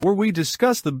where we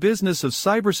discuss the business of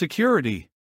cybersecurity.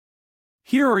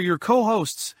 Here are your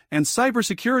co-hosts and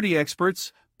cybersecurity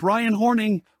experts, Brian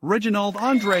Horning, Reginald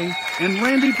Andre, and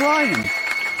Randy Bryan.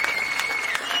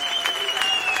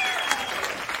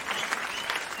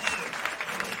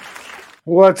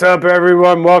 What's up,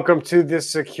 everyone? Welcome to the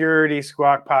Security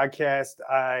Squawk podcast.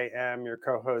 I am your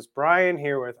co-host, Brian,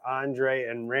 here with Andre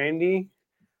and Randy.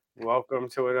 Welcome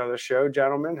to another show,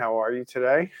 gentlemen. How are you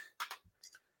today?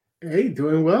 Hey,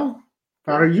 doing well.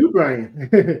 How are you, Brian?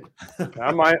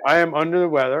 I am under the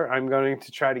weather. I'm going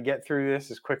to try to get through this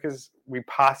as quick as we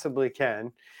possibly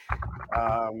can.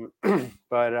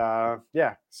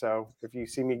 Yeah, so if you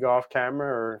see me go off camera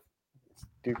or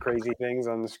do crazy things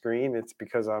on the screen, it's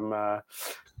because I'm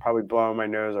probably blowing my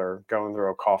nose or going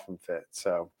through a coughing fit.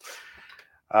 So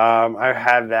I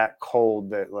have that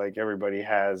cold that like everybody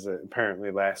has that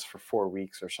apparently lasts for 4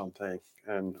 weeks or something.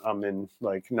 And I'm in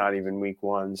like not even week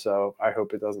 1. So I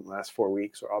hope it doesn't last 4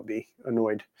 weeks or I'll be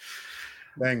annoyed.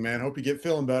 Dang, man. Hope you get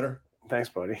feeling better. Thanks,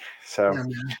 buddy. So Yeah,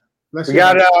 we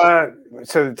got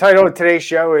so the title of today's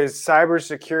show is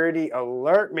Cybersecurity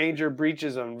Alert, Major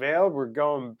Breaches Unveiled. We're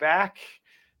going back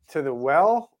to the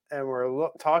well and we're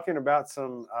talking about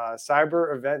some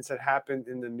cyber events that happened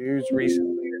in the news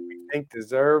recently that we think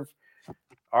deserve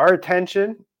our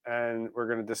attention, and we're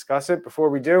going to discuss it. Before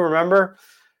we do, remember,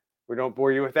 we don't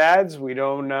bore you with ads. We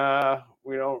don't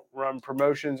run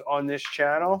promotions on this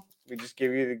channel. We just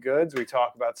give you the goods. We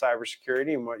talk about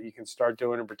cybersecurity and what you can start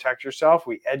doing to protect yourself.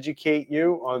 We educate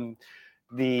you on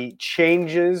the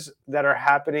changes that are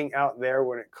happening out there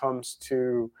when it comes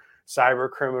to cyber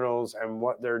criminals and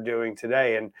what they're doing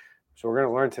today. And so we're going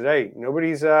to learn today.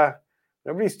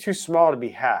 Nobody's too small to be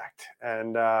hacked.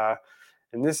 And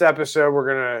in this episode, we're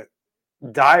going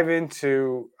to dive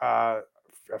into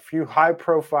a few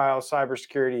high-profile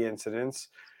cybersecurity incidents.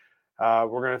 We're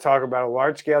going to talk about a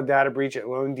large-scale data breach at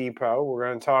Loan Depot. We're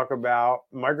going to talk about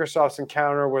Microsoft's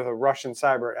encounter with a Russian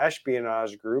cyber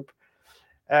espionage group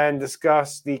and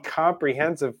discuss the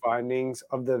comprehensive findings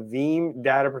of the Veeam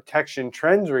Data Protection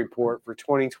Trends Report for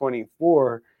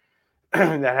 2024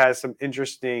 that has some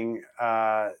interesting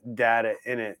data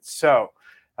in it. So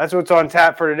that's what's on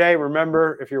tap for today.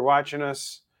 Remember, if you're watching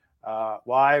us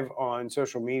live on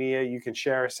social media, you can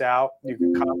share us out. You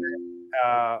can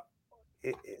comment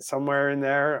somewhere in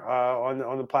there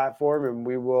on the platform, and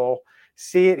we will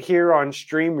see it here on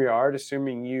StreamYard,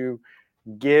 assuming you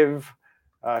give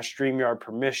StreamYard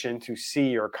permission to see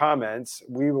your comments.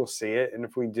 We will see it, and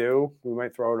if we do, we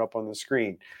might throw it up on the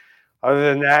screen.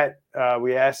 Other than that,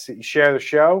 we ask that you share the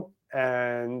show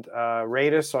and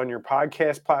rate us on your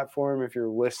podcast platform if you're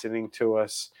listening to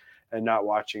us and not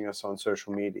watching us on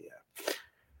social media.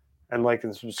 And like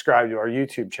and subscribe to our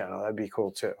YouTube channel. That'd be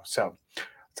cool too. So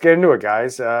let's get into it,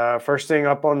 guys. First thing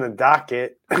up on the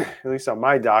docket, at least on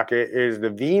my docket, is the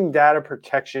Veeam Data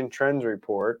Protection Trends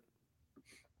Report.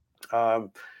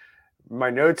 My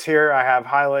notes here, I have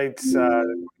highlights. The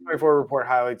 2024 report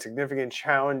highlights significant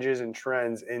challenges and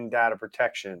trends in data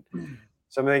protection.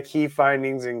 Some of the key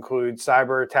findings include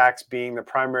cyber attacks being the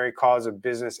primary cause of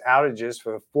business outages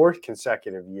for the 4th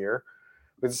consecutive year,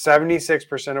 with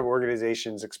 76% of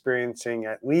organizations experiencing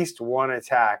at least one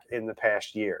attack in the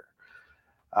past year.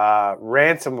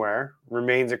 Ransomware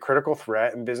remains a critical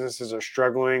threat, and businesses are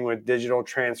struggling with digital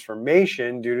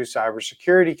transformation due to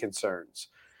cybersecurity concerns.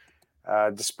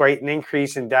 Despite an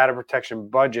increase in data protection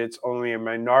budgets, only a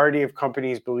minority of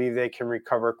companies believe they can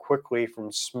recover quickly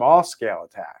from small-scale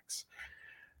attacks.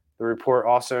 The report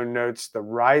also notes the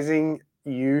rising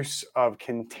use of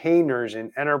containers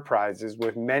in enterprises,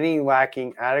 with many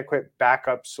lacking adequate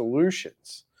backup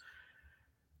solutions.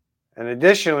 And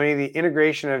additionally, the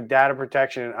integration of data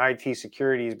protection and IT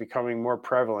security is becoming more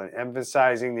prevalent,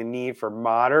 emphasizing the need for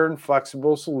modern,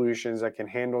 flexible solutions that can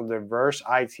handle diverse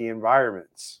IT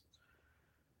environments.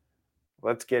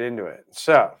 Let's get into it.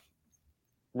 So,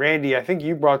 Randy, I think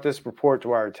you brought this report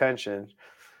to our attention.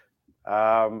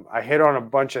 I hit on a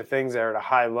bunch of things there at a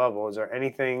high level. Is there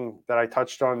anything that I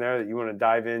touched on there that you want to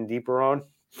dive in deeper on?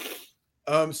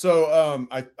 I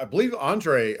believe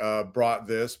Andre brought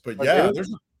this, but yeah,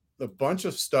 there's a bunch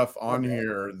of stuff on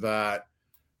here that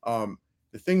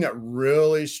the thing that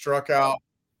really struck out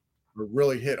or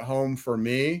really hit home for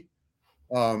me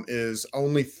is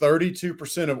only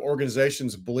 32% of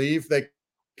organizations believe they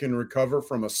can recover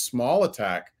from a small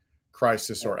attack,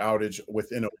 crisis, or outage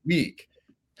within a week.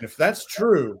 And if that's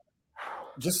true,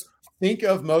 just think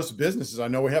of most businesses. I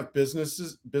know we have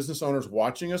business owners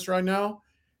watching us right now.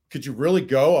 Could you really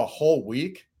go a whole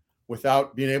week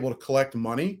without being able to collect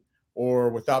money, or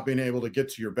without being able to get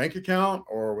to your bank account,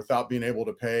 or without being able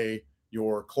to pay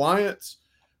your clients?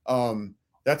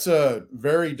 that's a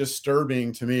very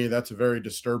disturbing to me. That's a very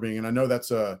disturbing, and I know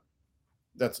that's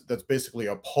basically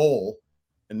a poll,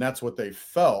 and that's what they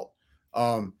felt.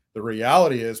 The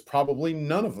reality is probably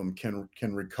none of them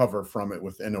can recover from it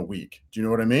within a week. Do you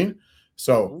know what I mean?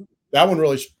 So that one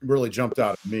really jumped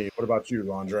out at me. What about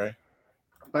you, Andre?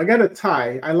 I got a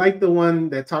tie. I like the one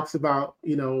that talks about,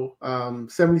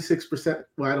 76%.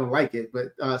 Well, I don't like it,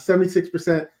 but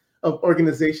 76% of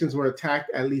organizations were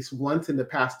attacked at least once in the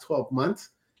past 12 months.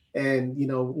 And,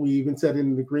 we even said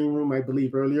in the green room, I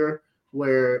believe earlier,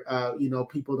 where,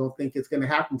 people don't think it's going to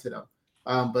happen to them.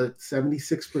 But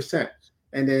 76%.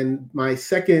 And then my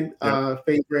second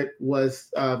favorite was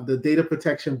the data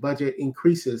protection budget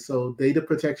increases. So data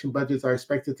protection budgets are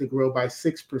expected to grow by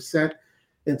 6%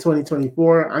 in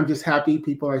 2024. I'm just happy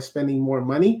people are spending more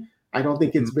money. I don't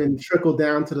think it's been trickled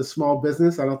down to the small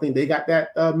business. I don't think they got that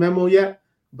memo yet,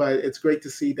 but it's great to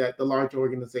see that the large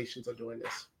organizations are doing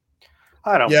this.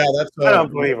 I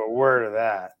don't believe a word of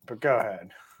that, but go ahead.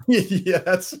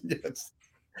 Yes,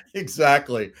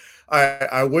 exactly.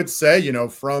 I would say,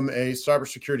 from a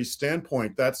cybersecurity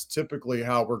standpoint, that's typically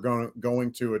how we're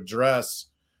going to address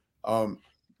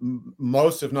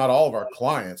most, if not all, of our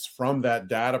clients from that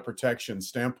data protection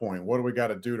standpoint. What do we got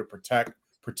to do to protect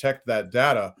that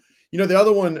data? The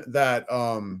other one that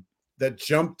that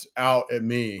jumped out at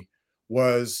me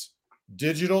was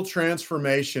digital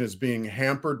transformation is being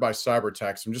hampered by cyber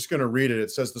attacks. I'm just going to read it.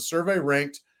 It says the survey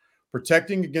ranked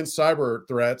protecting against cyber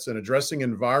threats and addressing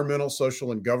environmental,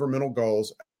 social, and governmental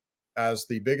goals as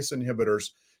the biggest inhibitors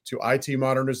to IT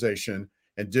modernization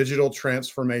and digital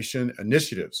transformation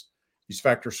initiatives. These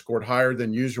factors scored higher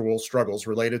than usual struggles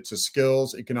related to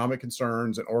skills, economic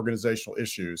concerns, and organizational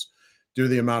issues due to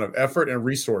the amount of effort and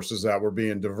resources that were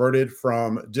being diverted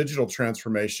from digital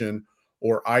transformation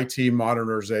or IT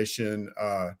modernization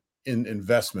in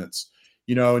investments.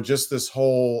 Just this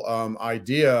whole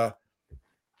idea,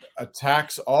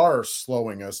 attacks are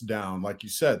slowing us down. Like you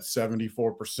said,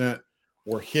 74%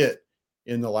 were hit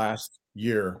in the last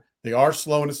year. They are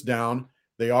slowing us down.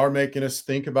 They are making us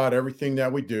think about everything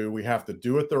that we do. We have to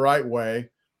do it the right way.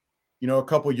 A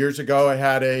couple of years ago, I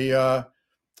had it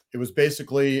was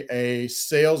basically a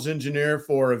sales engineer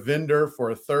for a vendor for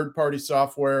a third-party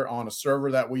software on a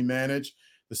server that we manage.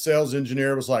 The sales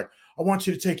engineer was like, I want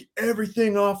you to take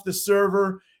everything off the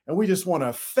server, and we just want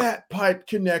a fat pipe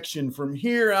connection from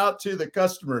here out to the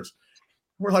customers.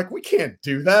 We're like, we can't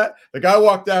do that. The guy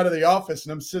walked out of the office,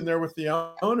 and I'm sitting there with the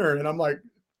owner, and I'm like,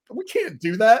 we can't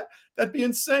do that. That'd be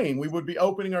insane. We would be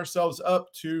opening ourselves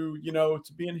up to,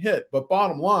 to being hit. But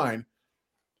bottom line,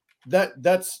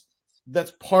 that's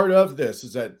part of this,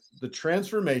 is that the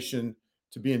transformation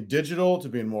to being digital, to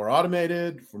being more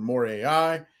automated, for more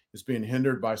AI, is being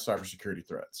hindered by cybersecurity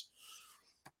threats.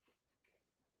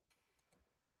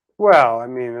 Well, I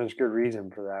mean, there's good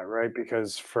reason for that, right?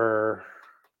 Because for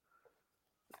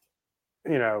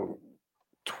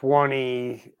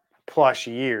 20 plus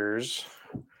years,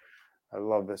 I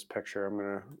love this picture. I'm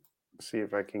gonna see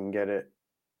if I can get it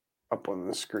up on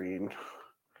the screen.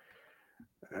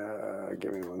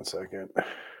 Give me 1 second.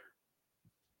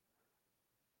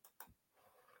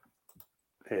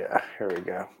 Yeah, here we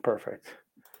go. Perfect.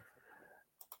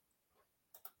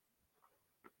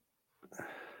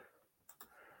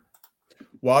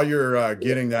 While you're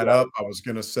getting that up, I was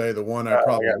going to say the one I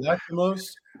probably like the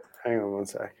most. Hang on 1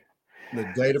 sec. The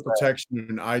data protection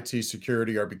and IT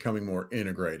security are becoming more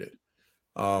integrated.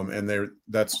 And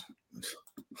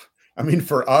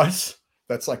for us,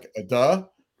 that's like a duh,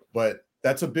 but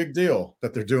that's a big deal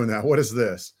that they're doing that. What is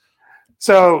this?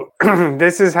 So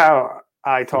this is how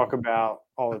I talk about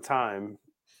all the time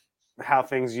how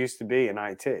things used to be in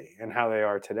IT and how they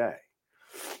are today,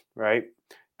 right?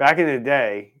 Back in the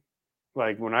day,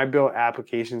 like when I built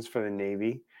applications for the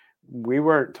Navy, we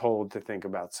weren't told to think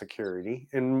about security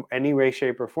in any way,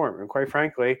 shape, or form. And quite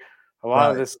frankly, a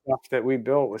lot of the stuff that we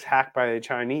built was hacked by the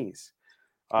Chinese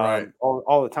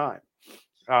all the time.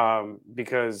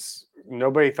 Because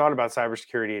nobody thought about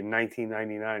cybersecurity in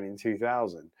 1999 and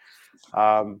 2000.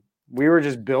 We were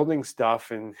just building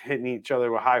stuff and hitting each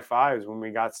other with high fives when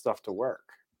we got stuff to work,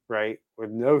 right? With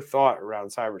no thought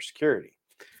around cybersecurity.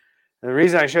 And the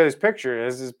reason I show this picture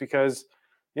is because,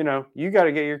 you got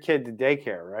to get your kid to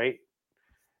daycare, right?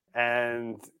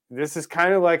 And this is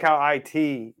kind of like how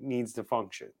IT needs to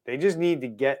function. They just need to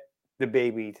get the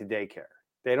baby to daycare.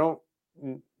 They don't,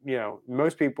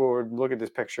 most people would look at this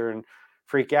picture and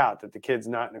freak out that the kid's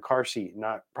not in a car seat,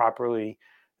 not properly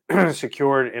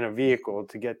secured in a vehicle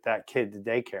to get that kid to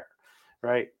daycare,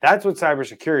 right? That's what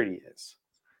cybersecurity is.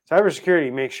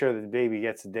 Cybersecurity makes sure that the baby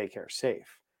gets to daycare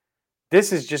safe.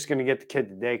 This is just going to get the kid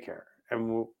to daycare.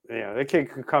 and the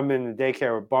kid could come in the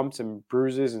daycare with bumps and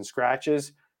bruises and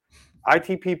scratches.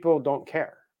 IT people don't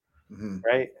care,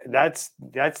 right? That's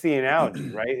the analogy,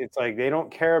 right? It's like they don't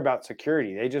care about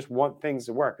security. They just want things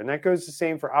to work. And that goes the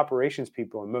same for operations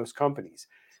people in most companies.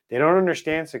 They don't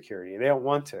understand security. They don't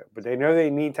want to, but they know they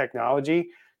need technology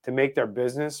to make their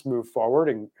business move forward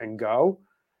and go.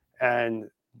 And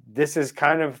this is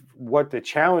kind of what the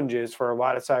challenge is for a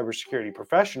lot of cybersecurity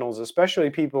professionals, especially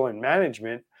people in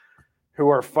management who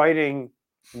are fighting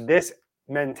this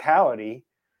mentality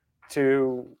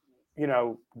to,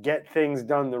 get things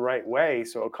done the right way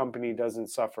so a company doesn't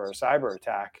suffer a cyber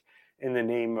attack in the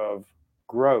name of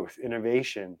growth,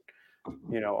 innovation,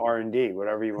 R&D,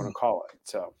 whatever you want to call it.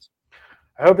 So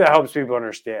I hope that helps people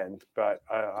understand, but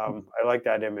I like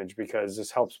that image because this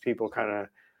helps people kind of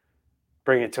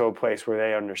bring it to a place where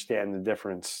they understand the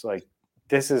difference. Like,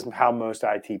 this is how most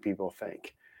IT people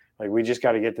think. Like, we just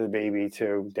got to get the baby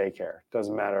to daycare.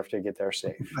 Doesn't matter if they get there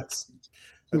safe. That's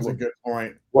a good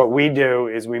point. What we do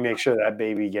is we make sure that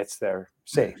baby gets there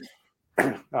safe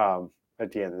at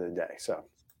the end of the day. So,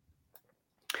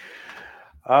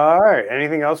 all right.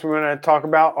 Anything else we want to talk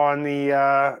about on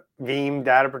the Veeam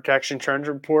Data Protection Trends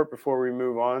Report before we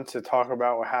move on to talk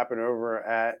about what happened over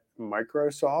at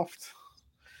Microsoft?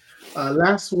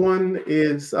 Last one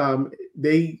is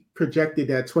they projected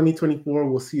that 2024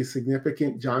 will see a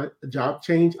significant job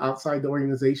change outside the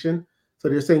organization. So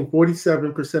they're saying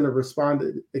 47% of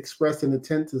respondents expressed an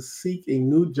intent to seek a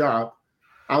new job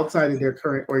outside of their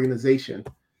current organization.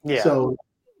 Yeah. So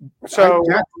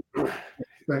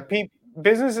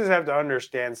businesses have to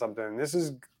understand something. This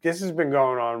has been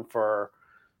going on for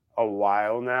a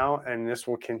while now, and this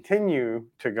will continue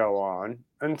to go on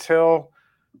until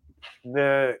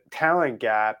the talent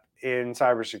gap in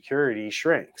cybersecurity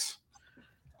shrinks.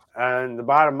 And the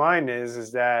bottom line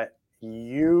is that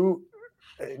you,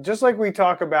 just like we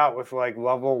talk about with like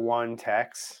level 1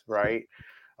 techs, right?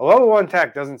 A level 1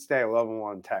 tech doesn't stay a level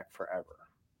 1 tech forever,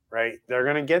 right? They're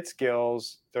going to get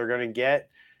skills. They're going to get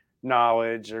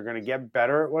knowledge. They're going to get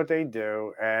better at what they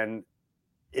do. And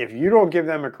if you don't give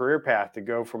them a career path to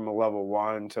go from a level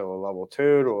 1 to a level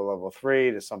 2 to a level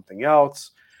 3 to something else,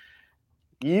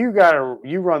 you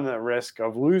run the risk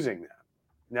of losing them.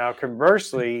 Now,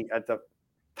 conversely, at the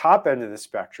top end of the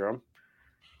spectrum,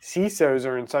 CISOs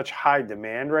are in such high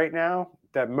demand right now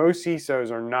that most CISOs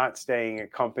are not staying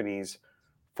at companies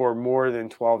for more than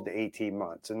 12 to 18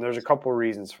 months. And there's a couple of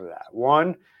reasons for that.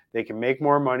 One, they can make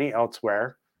more money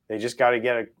elsewhere. They just got to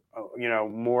get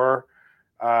more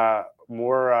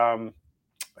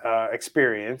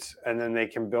experience, and then they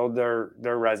can build their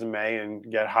resume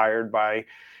and get hired by.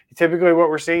 Typically, what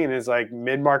we're seeing is like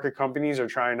mid-market companies are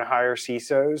trying to hire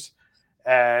CISOs,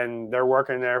 and they're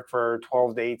working there for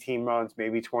 12 to 18 months,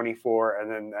 maybe 24, and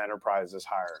then the enterprise is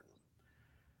hiring them.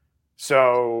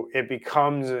 So it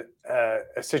becomes a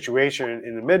situation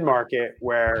in the mid-market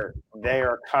where they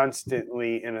are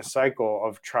constantly in a cycle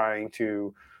of trying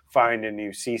to find a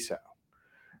new CISO,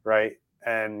 right?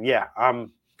 And yeah,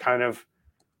 I'm kind of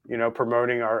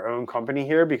promoting our own company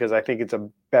here because I think it's a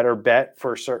better bet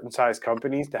for certain size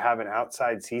companies to have an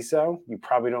outside CISO. You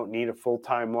probably don't need a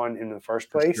full-time one in the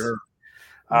first place. Sure.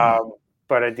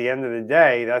 But at the end of the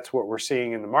day, that's what we're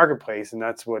seeing in the marketplace. And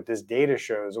that's what this data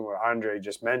shows. And what Andre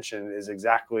just mentioned is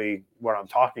exactly what I'm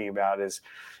talking about and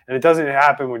it doesn't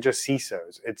happen with just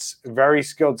CISOs. It's very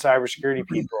skilled cybersecurity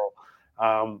people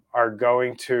are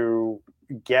going to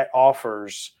get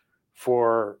offers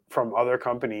from other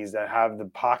companies that have the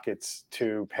pockets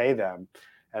to pay them,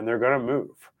 and they're going to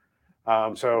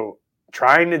move. So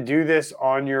trying to do this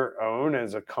on your own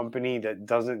as a company that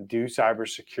doesn't do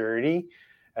cybersecurity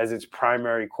as its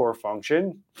primary core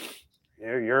function,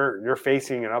 you're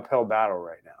facing an uphill battle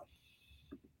right now.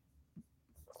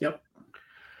 Yep.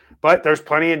 But there's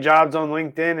plenty of jobs on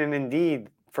LinkedIn and Indeed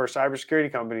for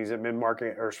cybersecurity companies at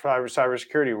mid-market, or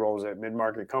cybersecurity roles at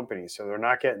mid-market companies. So they're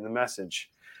not getting the message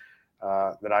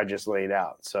that I just laid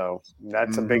out. So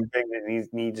that's a big thing that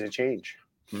needs to change.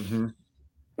 Mm-hmm.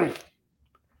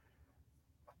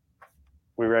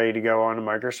 We ready to go on to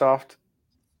Microsoft?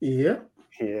 Yeah.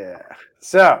 Yeah.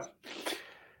 So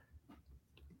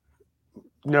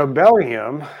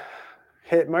Veeam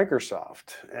hit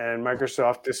Microsoft, and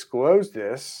Microsoft disclosed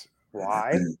this.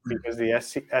 Why? Because the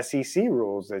SEC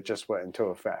rules that just went into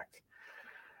effect.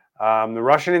 The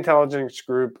Russian intelligence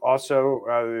group is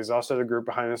also the group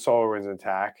behind the SolarWinds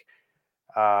attack.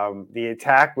 The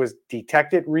attack was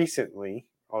detected recently,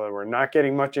 although we're not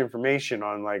getting much information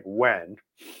on like when,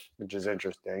 which is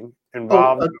interesting.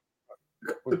 Involved.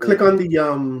 Click on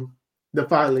the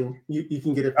filing. You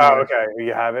can get it. Oh, okay.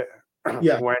 You have it.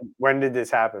 Yeah. When did this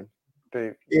happen?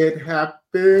 It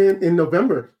happened in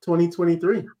November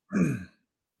 2023.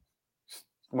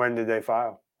 When did they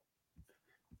file?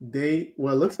 It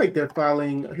looks like they're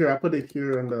filing here. I put it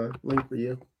here on the link for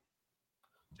you.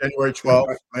 January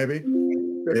 12th, maybe.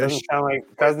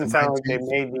 Doesn't sound like they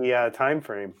made the time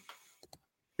frame.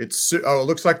 It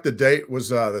looks like the date was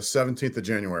the 17th of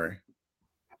January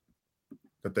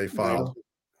that they filed.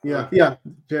 Yeah,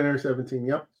 January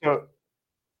 17th. Yep.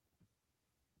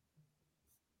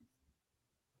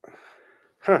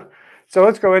 So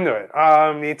let's go into it.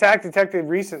 The attack detected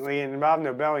recently involved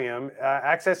Veeam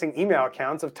accessing email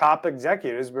accounts of top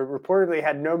executives, but reportedly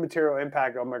had no material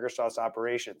impact on Microsoft's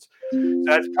operations. So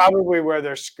that's probably where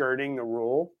they're skirting the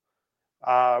rule,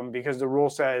 because the rule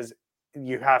says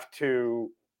you have to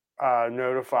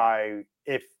notify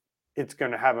if it's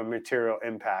going to have a material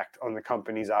impact on the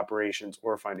company's operations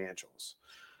or financials.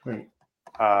 Right.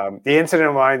 The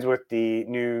incident aligns with the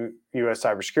new U.S.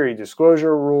 cybersecurity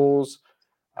disclosure rules.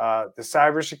 The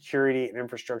Cybersecurity and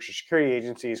Infrastructure Security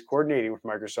Agency is coordinating with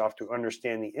Microsoft to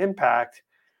understand the impact.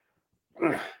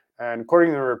 And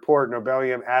according to the report,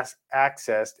 Veeam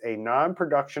accessed a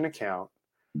non-production account,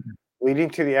 leading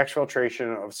to the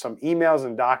exfiltration of some emails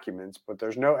and documents, but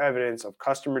there's no evidence of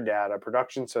customer data,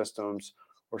 production systems,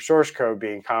 or source code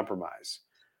being compromised.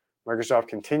 Microsoft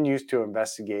continues to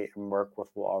investigate and work with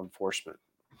law enforcement.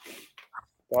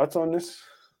 Thoughts on this?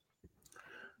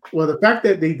 Well, the fact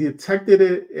that they detected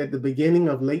it at the beginning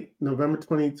of late November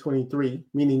 2023,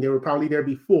 meaning they were probably there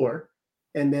before,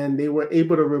 and then they were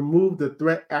able to remove the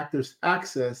threat actor's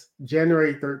access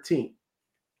January 13th.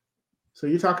 So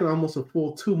you're talking almost a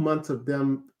full 2 months of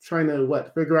them trying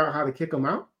to figure out how to kick them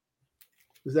out?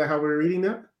 Is that how we're reading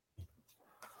that?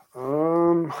 I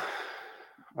don't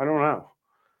know.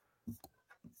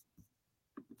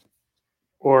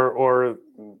 Or it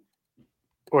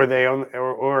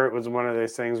was one of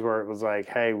those things where it was like,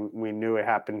 hey, we knew it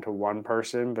happened to one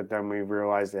person, but then we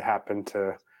realized it happened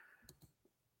to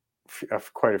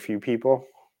quite a few people.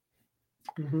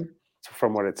 Mm-hmm. So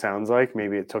from what it sounds like,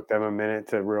 maybe it took them a minute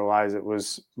to realize it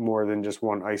was more than just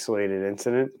one isolated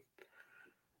incident.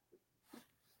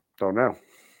 Don't know.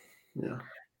 Yeah.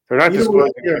 They're not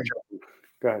disclosing.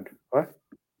 Go ahead. What?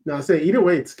 No, I say either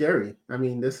way, it's scary. I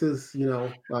mean, this is, yeah.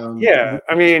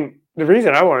 I mean, the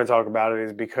reason I want to talk about it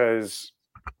is because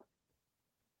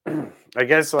I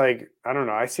guess, I don't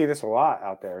know, I see this a lot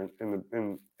out there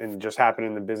in just happening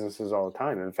in the businesses all the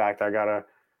time. In fact, I got a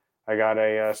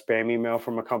spam email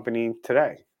from a company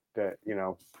today that,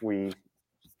 we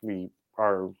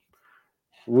are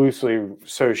loosely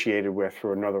associated with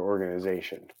through another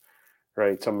organization.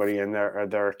 Right, somebody in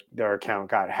their account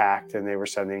got hacked, and they were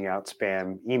sending out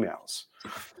spam emails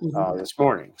this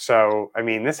morning. So, I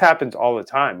mean, this happens all the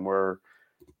time where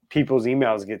people's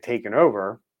emails get taken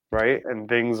over, right? And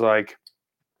things like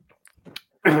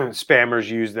spammers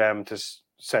use them to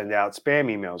send out spam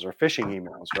emails or phishing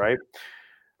emails, right?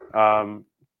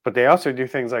 But they also do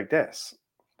things like this.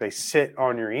 They sit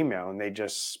on your email and they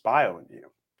just spy on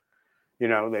you.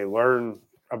 They learn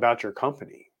about your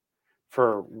company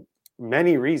for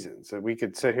many reasons that we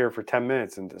could sit here for 10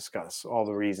 minutes and discuss all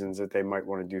the reasons that they might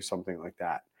want to do something like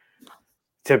that.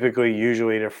 Typically,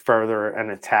 usually to further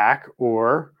an attack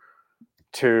or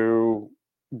to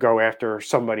go after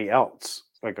somebody else,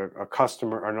 like a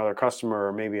customer, another customer,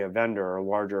 or maybe a vendor or a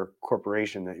larger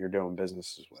corporation that you're doing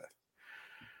businesses with.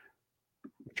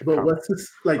 But what's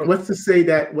to say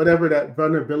that whatever that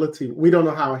vulnerability, we don't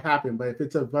know how it happened, but if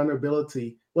it's a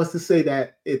vulnerability, what's to say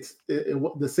that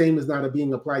the same is not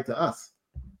being applied to us?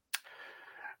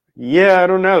 Yeah, I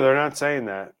don't know. They're not saying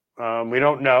that. We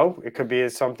don't know. It could be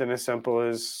something as simple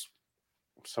as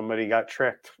somebody got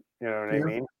tricked. You know what I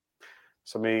mean?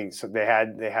 So they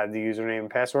had the username and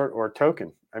password or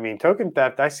token. I mean, token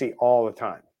theft I see all the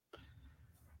time.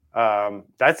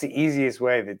 That's the easiest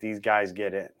way that these guys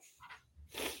get in.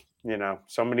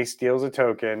 Somebody steals a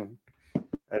token,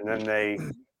 and then they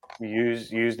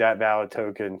use that valid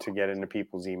token to get into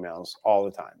people's emails all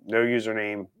the time. No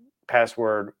username,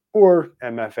 password, or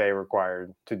MFA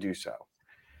required to do so.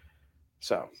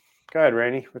 So, go ahead,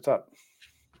 Randy. What's up?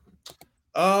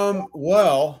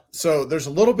 Well, so there's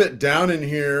a little bit down in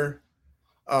here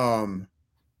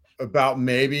about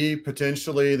maybe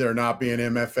potentially there not being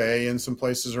MFA in some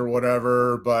places or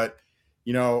whatever, but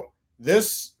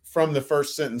this from the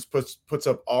first sentence puts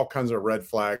up all kinds of red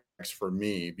flags for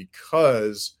me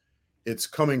because it's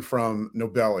coming from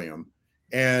Veeam.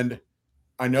 And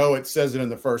I know it says it in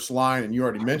the first line, and you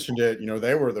already mentioned it,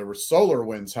 they were the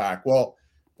SolarWinds hack. Well,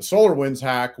 the SolarWinds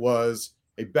hack was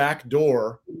a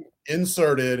backdoor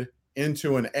inserted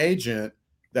into an agent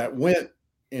that went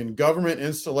in government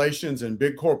installations and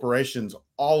big corporations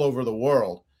all over the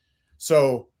world.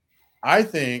 So I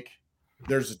think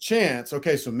there's a chance,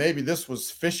 okay, so maybe this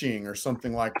was phishing or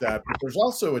something like that, but there's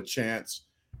also a chance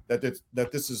that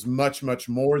this is much, much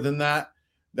more than that,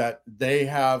 that they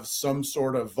have some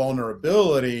sort of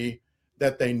vulnerability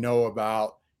that they know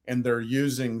about, and they're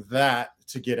using that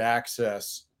to get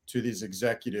access to these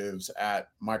executives at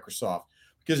Microsoft.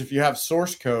 Because if you have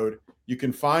source code, you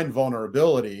can find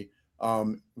vulnerabilities,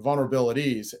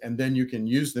 and then you can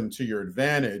use them to your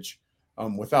advantage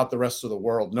without the rest of the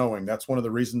world knowing. That's one of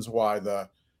the reasons why the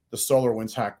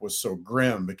SolarWinds hack was so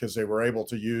grim, because they were able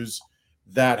to use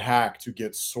that hack to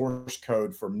get source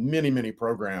code for many, many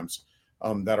programs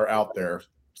that are out there,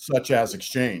 such as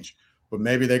Exchange. But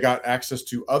maybe they got access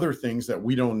to other things that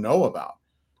we don't know about.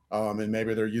 And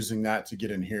maybe they're using that to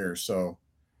get in here. So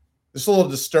it's a little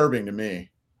disturbing to me.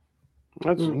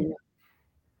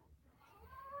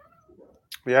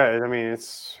 Yeah, I mean,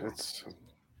 it's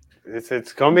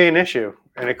going to be an issue,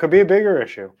 and it could be a bigger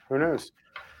issue. Who knows?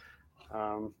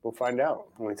 We'll find out.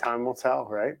 Only time will tell,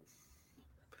 right?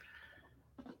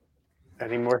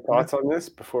 Any more thoughts on this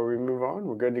before we move on?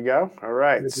 We're good to go. All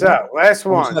right. So last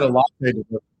one.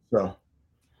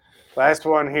 Last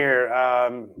one here.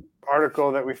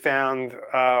 Article that we found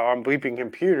on Bleeping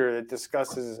Computer that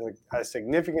discusses a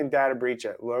significant data breach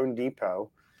at Loan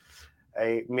Depot,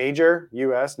 a major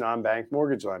U.S. non-bank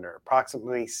mortgage lender.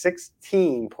 Approximately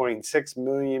 16.6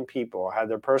 million people had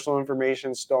their personal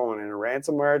information stolen in a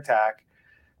ransomware attack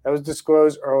that was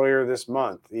disclosed earlier this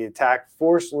month. The attack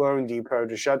forced Loan Depot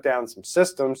to shut down some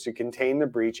systems to contain the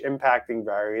breach, impacting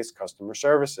various customer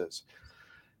services.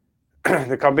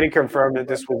 The company confirmed that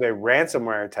this was a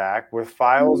ransomware attack, with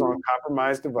files on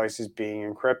compromised devices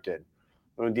being encrypted.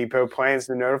 Loan Depot plans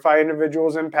to notify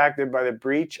individuals impacted by the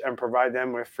breach and provide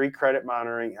them with free credit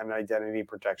monitoring and identity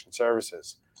protection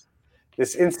services.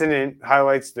 This incident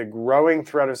highlights the growing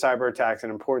threat of cyber attacks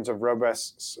and importance of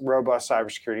robust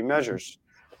cybersecurity measures.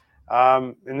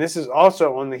 And this is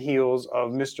also on the heels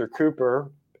of Mr.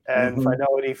 Cooper and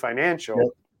Fidelity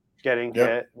Financial getting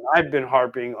hit. I've been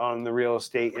harping on the real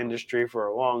estate industry for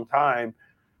a long time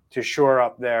to shore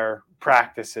up their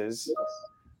practices.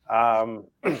 And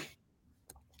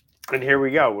here we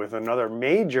go with another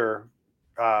major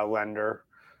lender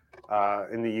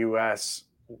in the U.S.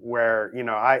 where,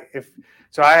 I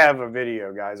have a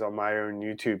video, guys, on my own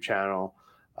YouTube channel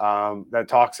that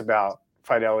talks about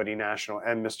Fidelity National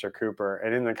and Mr. Cooper.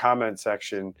 And in the comment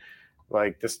section,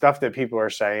 like, the stuff that people are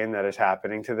saying that is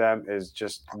happening to them is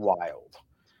just wild.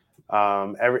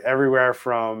 Everywhere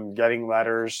from getting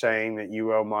letters saying that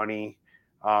you owe money,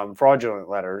 fraudulent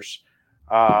letters,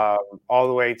 all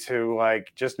the way to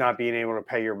like just not being able to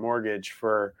pay your mortgage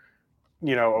for,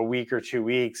 a week or 2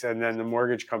 weeks, and then the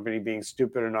mortgage company being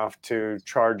stupid enough to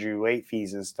charge you late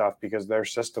fees and stuff because their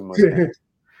system was down.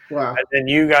 Wow. And then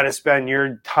you got to spend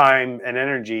your time and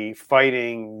energy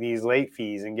fighting these late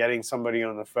fees and getting somebody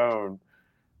on the phone.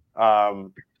 I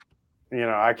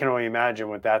can only imagine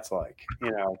what that's like.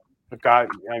 God,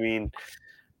 I mean,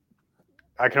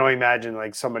 I can only imagine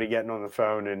like somebody getting on the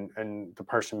phone and the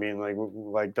person being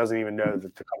like doesn't even know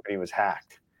that the company was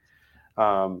hacked.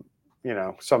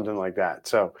 Something like that.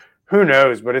 So who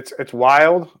knows? But it's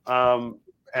wild. And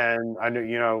I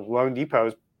know, Loan Depot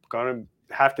is going to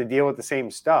have to deal with the same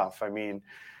stuff. I mean,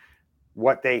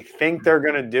 what they think they're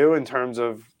going to do in terms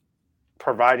of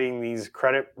providing these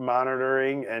credit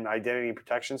monitoring and identity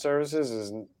protection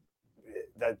services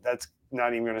that's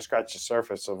not even going to scratch the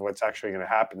surface of what's actually going to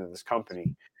happen to this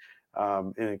company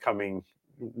in the coming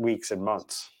weeks and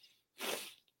months.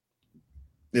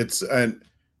 And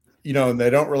they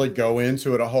don't really go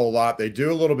into it a whole lot. They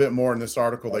do a little bit more in this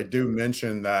article. They do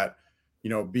mention that,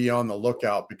 be on the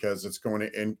lookout because it's going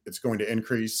to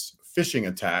increase phishing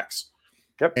attacks.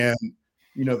 Yep. And,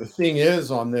 the thing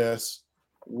is on this,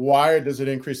 why does it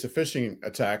increase the phishing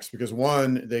attacks? Because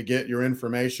one, they get your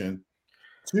information.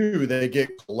 Two, they get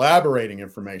collaborating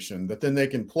information that then they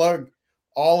can plug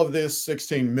all of this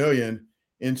 16 million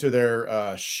into their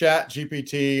chat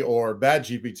GPT or bad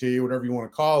GPT, whatever you want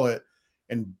to call it,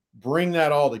 and bring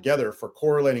that all together for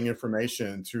correlating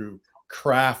information to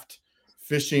craft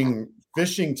phishing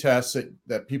tests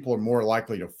that people are more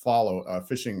likely to follow,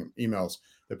 phishing emails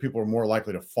that people are more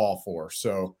likely to fall for.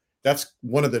 So that's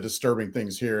one of the disturbing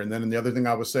things here. And then the other thing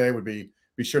I would say would be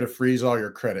sure to freeze all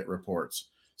your credit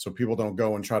reports so people don't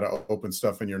go and try to open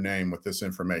stuff in your name with this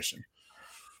information.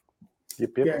 Yep.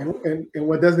 Yeah, and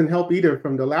what doesn't help either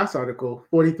from the last article,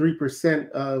 43%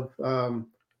 of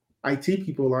IT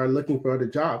people are looking for other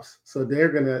jobs. So they're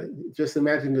going to just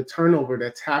imagine the turnover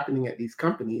that's happening at these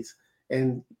companies.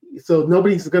 And, so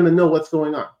nobody's going to know what's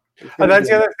going on. That's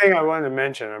the other thing I wanted to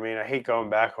mention. I mean, I hate going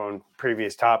back on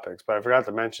previous topics, but I forgot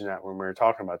to mention that when we were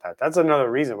talking about that. That's another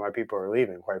reason why people are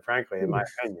leaving, quite frankly, in my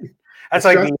opinion. That's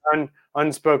like the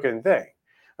unspoken thing.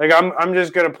 Like I'm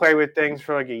just gonna play with things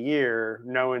for like a year,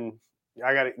 knowing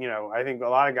I got to, I think a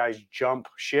lot of guys jump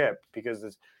ship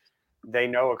because they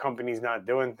know a company's not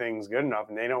doing things good enough,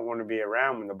 and they don't want to be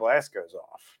around when the blast goes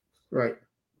off. Right.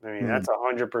 I mean, that's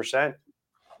 100%.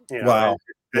 Wow.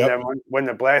 And then when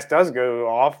the blast does go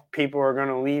off, people are going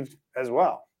to leave as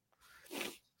well.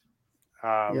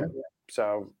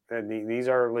 So these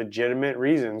are legitimate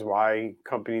reasons why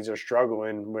companies are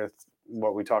struggling with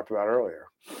what we talked about earlier.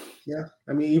 Yeah.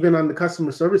 I mean, even on the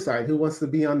customer service side, who wants to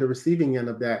be on the receiving end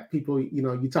of that? People,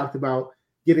 you talked about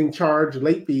getting charged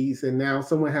late fees, and now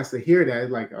someone has to hear that.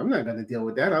 Like, I'm not going to deal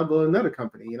with that. I'll go to another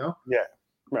company, Yeah.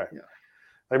 Right. Yeah.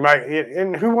 Like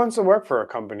and who wants to work for a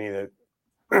company that,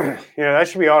 that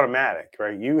should be automatic,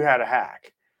 right? You had a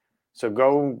hack. So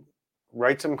go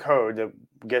write some code that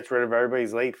gets rid of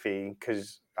everybody's late fee,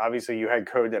 because obviously you had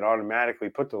code that automatically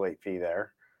put the late fee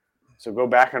there. So go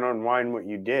back and unwind what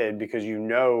you did, because you're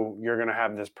going to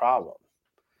have this problem.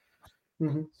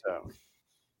 Mm-hmm. So,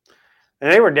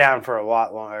 and they were down for a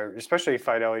lot longer, especially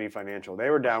Fidelity Financial. They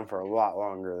were down for a lot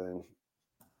longer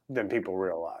than people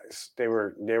realize. They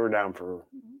were down for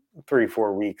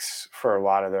 3-4 weeks for a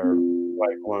lot of their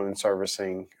like loan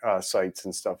servicing sites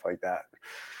and stuff like that.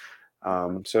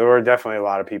 So there were definitely a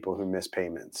lot of people who missed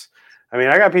payments. I mean,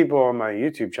 I got people on my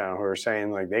YouTube channel who are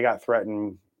saying like they got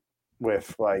threatened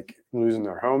with like losing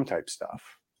their home type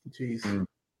stuff. Jeez.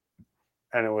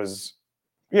 And it was,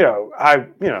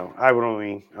 I'm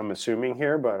assuming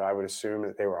here, but I would assume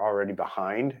that they were already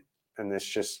behind, and this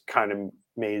just kind of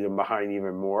made them behind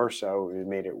even more. So it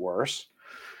made it worse.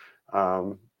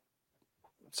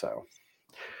 So,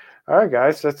 all right,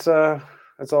 guys, that's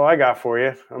all I got for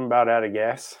you. I'm about out of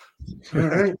gas. All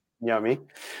right. Yummy.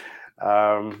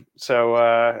 So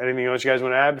anything else you guys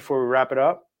want to add before we wrap it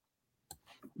up?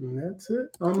 And that's it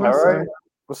on my All side. right.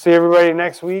 We'll see everybody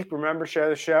next week. Remember, share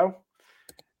the show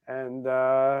and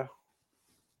drop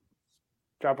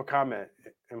a comment,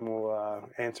 and we'll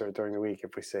answer it during the week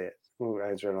if we see it. We'll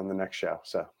answer it on the next show.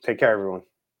 So take care, everyone.